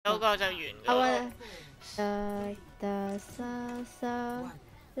有個就完㗎。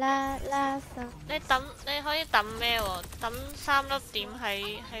你可以抌咩喎？抌3粒點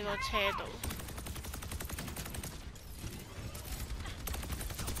喺個車度。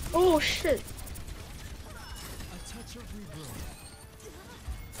哦，是。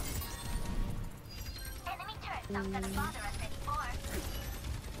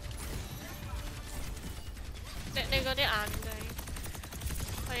你嗰啲眼雞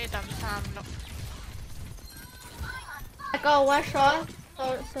可以抌3粒。I got one shot,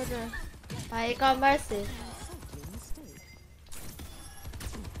 soldier. I got mercy.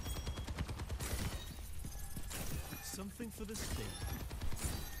 Something for the state.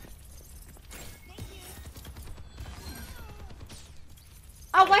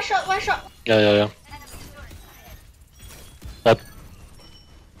 Oh, one shot, one shot. Yeah. That.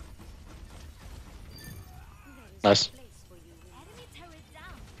 Nice.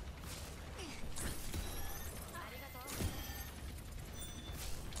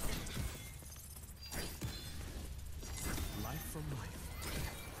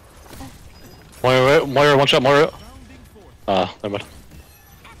 Moira, one shot, Moira. Never mind.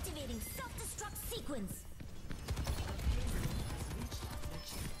 Activating self-destruct sequence.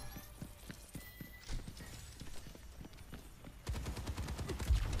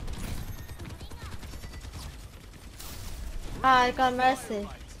 I got mercy.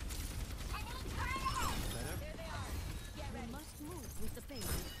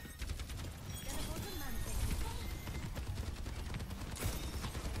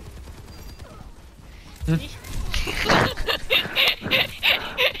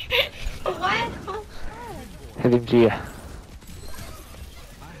 LMG.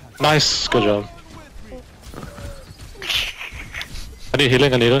 Nice, good job. I need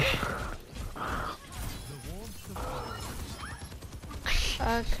healing,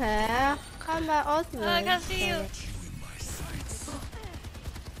 Okay, come my ultimate. I can see you.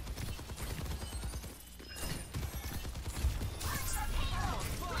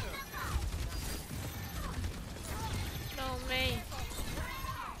 No me.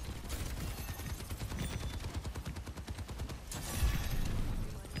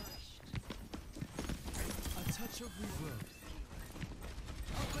 A touch of reverb.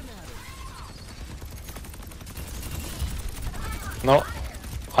 No.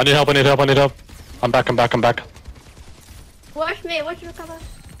 I need help. I'm back. Watch me, watch me cover.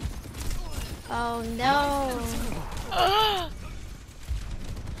 Oh no.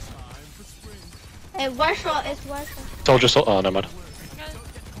 Hey, one shot, it's one shot. Soldier, oh, never mind.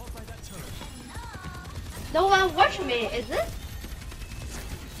 No one watch me, is it?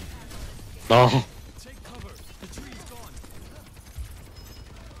 No. Take cover. The tree's gone.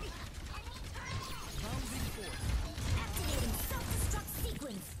 Activating self-destruct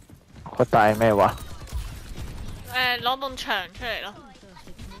sequence. 佢大咩話？攞埲牆出嚟咯，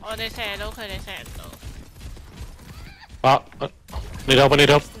我哋射到，佢哋射唔到。Need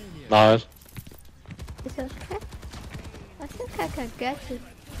help. Nice. It's okay. I think I can get it.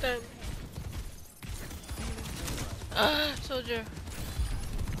 Soldier.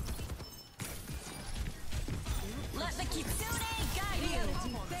 Let the kitsune guide you.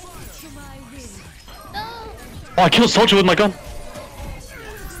 To my will. Oh, I killed Soldier with my gun.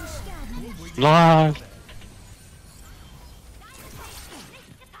 Nice.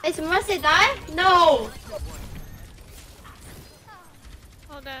 Is Mercy die? No!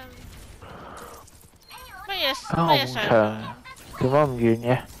 Hold on. 乜嘢上？點解唔遠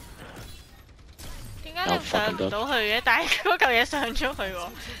嘅？點解你上唔到去嘅？但係嗰嚿嘢上咗去喎，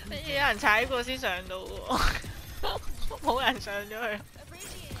有人踩過先上到喎，冇人上咗去。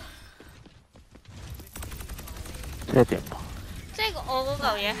即係點？即係我嗰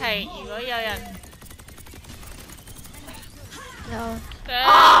嚿嘢係，如果有人。No.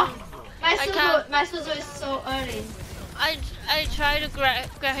 Ah! My Suzu is so early. I try to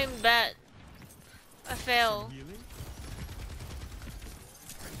grab him back. I fail.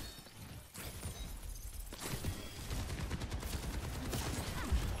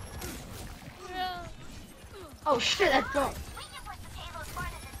 Yeah. Oh shit, I dropped.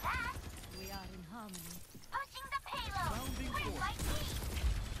 We are in harmony. Pushing the payload.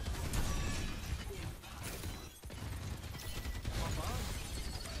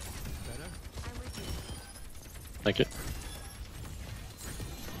 Thank you.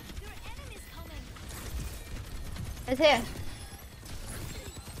 It's here.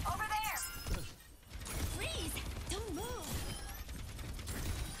 Over there. Freeze! Don't move.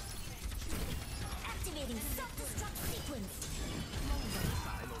 Activating self-destruct sequence.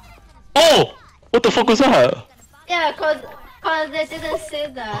 Oh! What the fuck was that? Yeah, cause Oh, they didn't say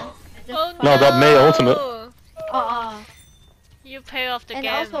that. Oh No, that May ultimate. Oh. You pay off the And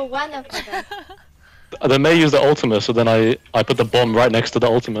game. also one of them. The May used the ultimate, so then I put the bomb right next to the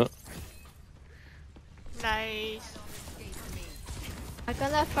ultimate. Nice. I'm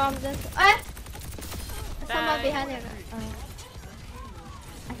gonna farm this. Ah! Someone Die. behind you.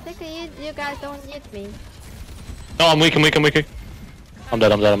 I think you guys don't need me. No, I'm weak. I'm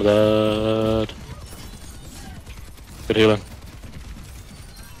dead. I'm dead. Good healing.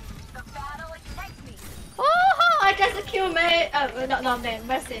 The battle ignites me. Oh, I just killed May. Oh, no, May.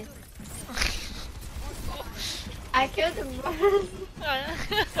 Mercy. I killed Mercy.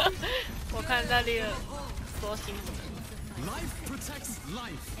 我看到你了，多辛苦。 Life protects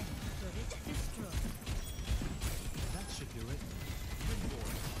life. That should do it.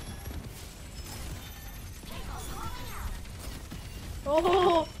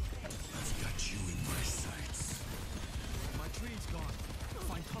 Oh, Got you in my sights. My tree's gone.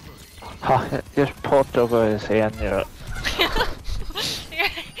 Find cover. 嚇！一撲咗佢死人咗啦。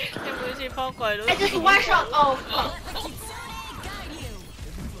你每次拋櫃都 I just one shot. Oh, fuck.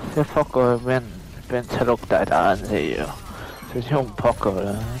 一撲過去俾人七碌大打死咗，最少唔撲佢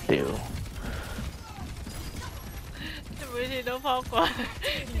啦，屌！你每次都拋櫃，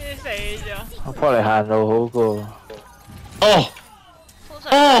你死咗。我撲嚟行路好過。Oh! 通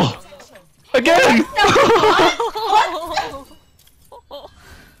常 Oh! Again!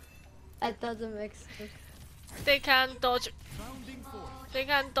 That doesn't make sense. They can dodge. Founding forth. They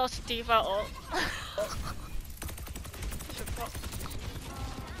can dodge Diva or.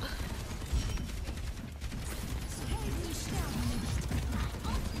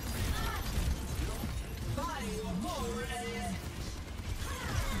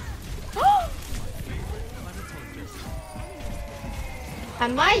 I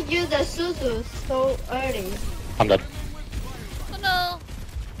might use the Suzu so early. I'm dead. Oh no!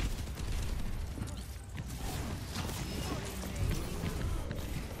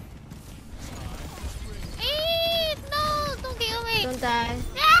 No! Don't kill me! Don't die.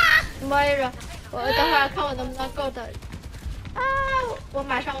 Ah! Moira，我等会儿看我能不能够的。啊！我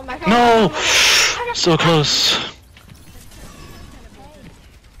马上。 No! So close.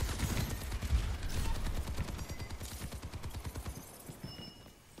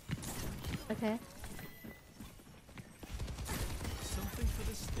 Okay. Something for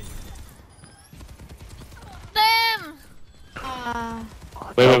the state. Damn! 啊！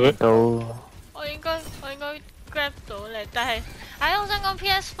 Wait. 到我應該 grab 到你，但係，我想講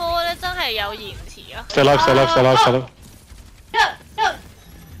PS4 咧真係有延遲啊！ Stay alive. No.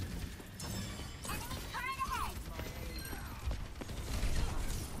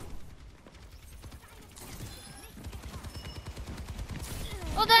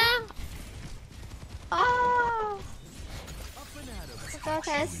 Oh damn! 啊！ Up and at 'em. 我刚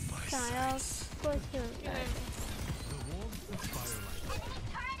才想要过去了。 The warmth of firelight.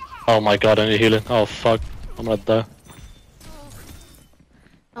 Oh my god, I need healing. Oh fuck. I'm gonna die.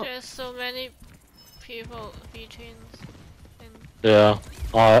 Oh. There's so many people between. And... Yeah.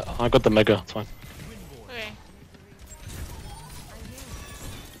 I got the mega, it's fine. Okay.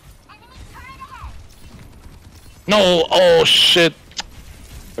 No! Oh shit!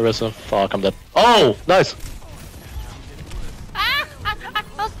 Arisa, fuck, I'm dead. Oh! Nice! I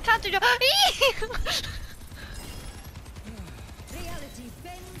was counting your. Reality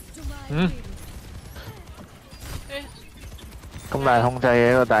bends to my 嗯 will. 咁難控制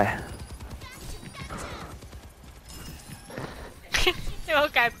嘅呢個大，因為我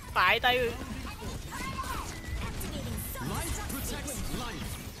計擺低佢。 Life protects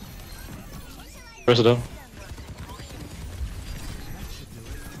life. Arisa down.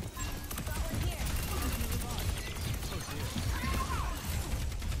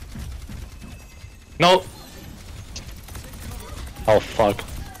 No! Oh fuck.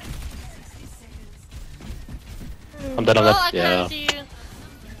 I'm dead, Oh, I Yeah. can't see you.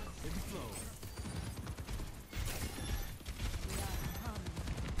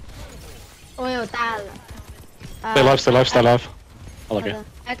 Oh, 我有大了。 Stay alive. Oh, okay.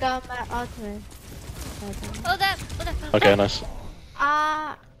 I got my ultimate. Oh damn! Oh damn! Okay, nice.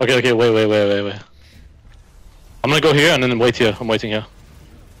 Ah! Okay, wait. I'm gonna go here and then wait here. I'm waiting here.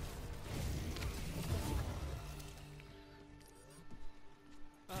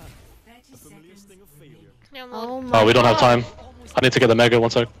 A familiar sting of failure. 有冇？ Oh my Oh, we don't have God. time. I need to get the mega, one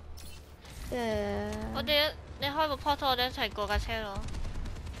sec. 我哋你開個 portal，我哋一齊過架車咯。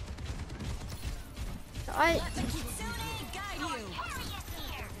哎， Guide you.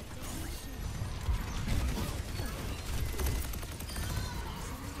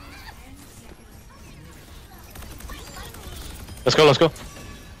 Let's go, let's go.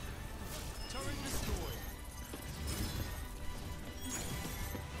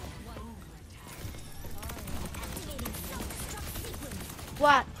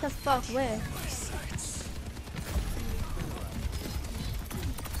 What the fuck? Where?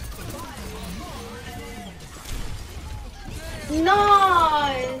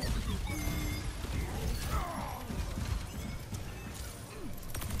 No!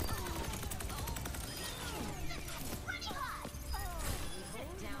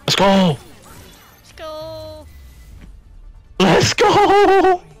 Let's go! Let's go! Let's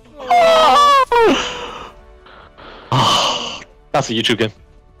go! Oh, that's a YouTube game.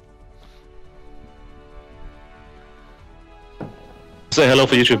 Say hello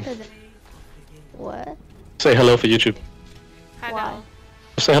for YouTube. What? Say hello for YouTube. Hello.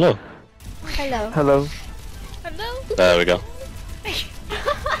 Say hello. Hello. Hello. Hello. There we go.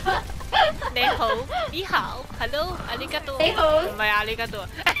 你好，你好，Hello，ありがとう。你好。唔係ありがとう。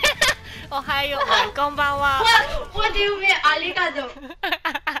我係用陽光包啊。What do you mean ありがとう？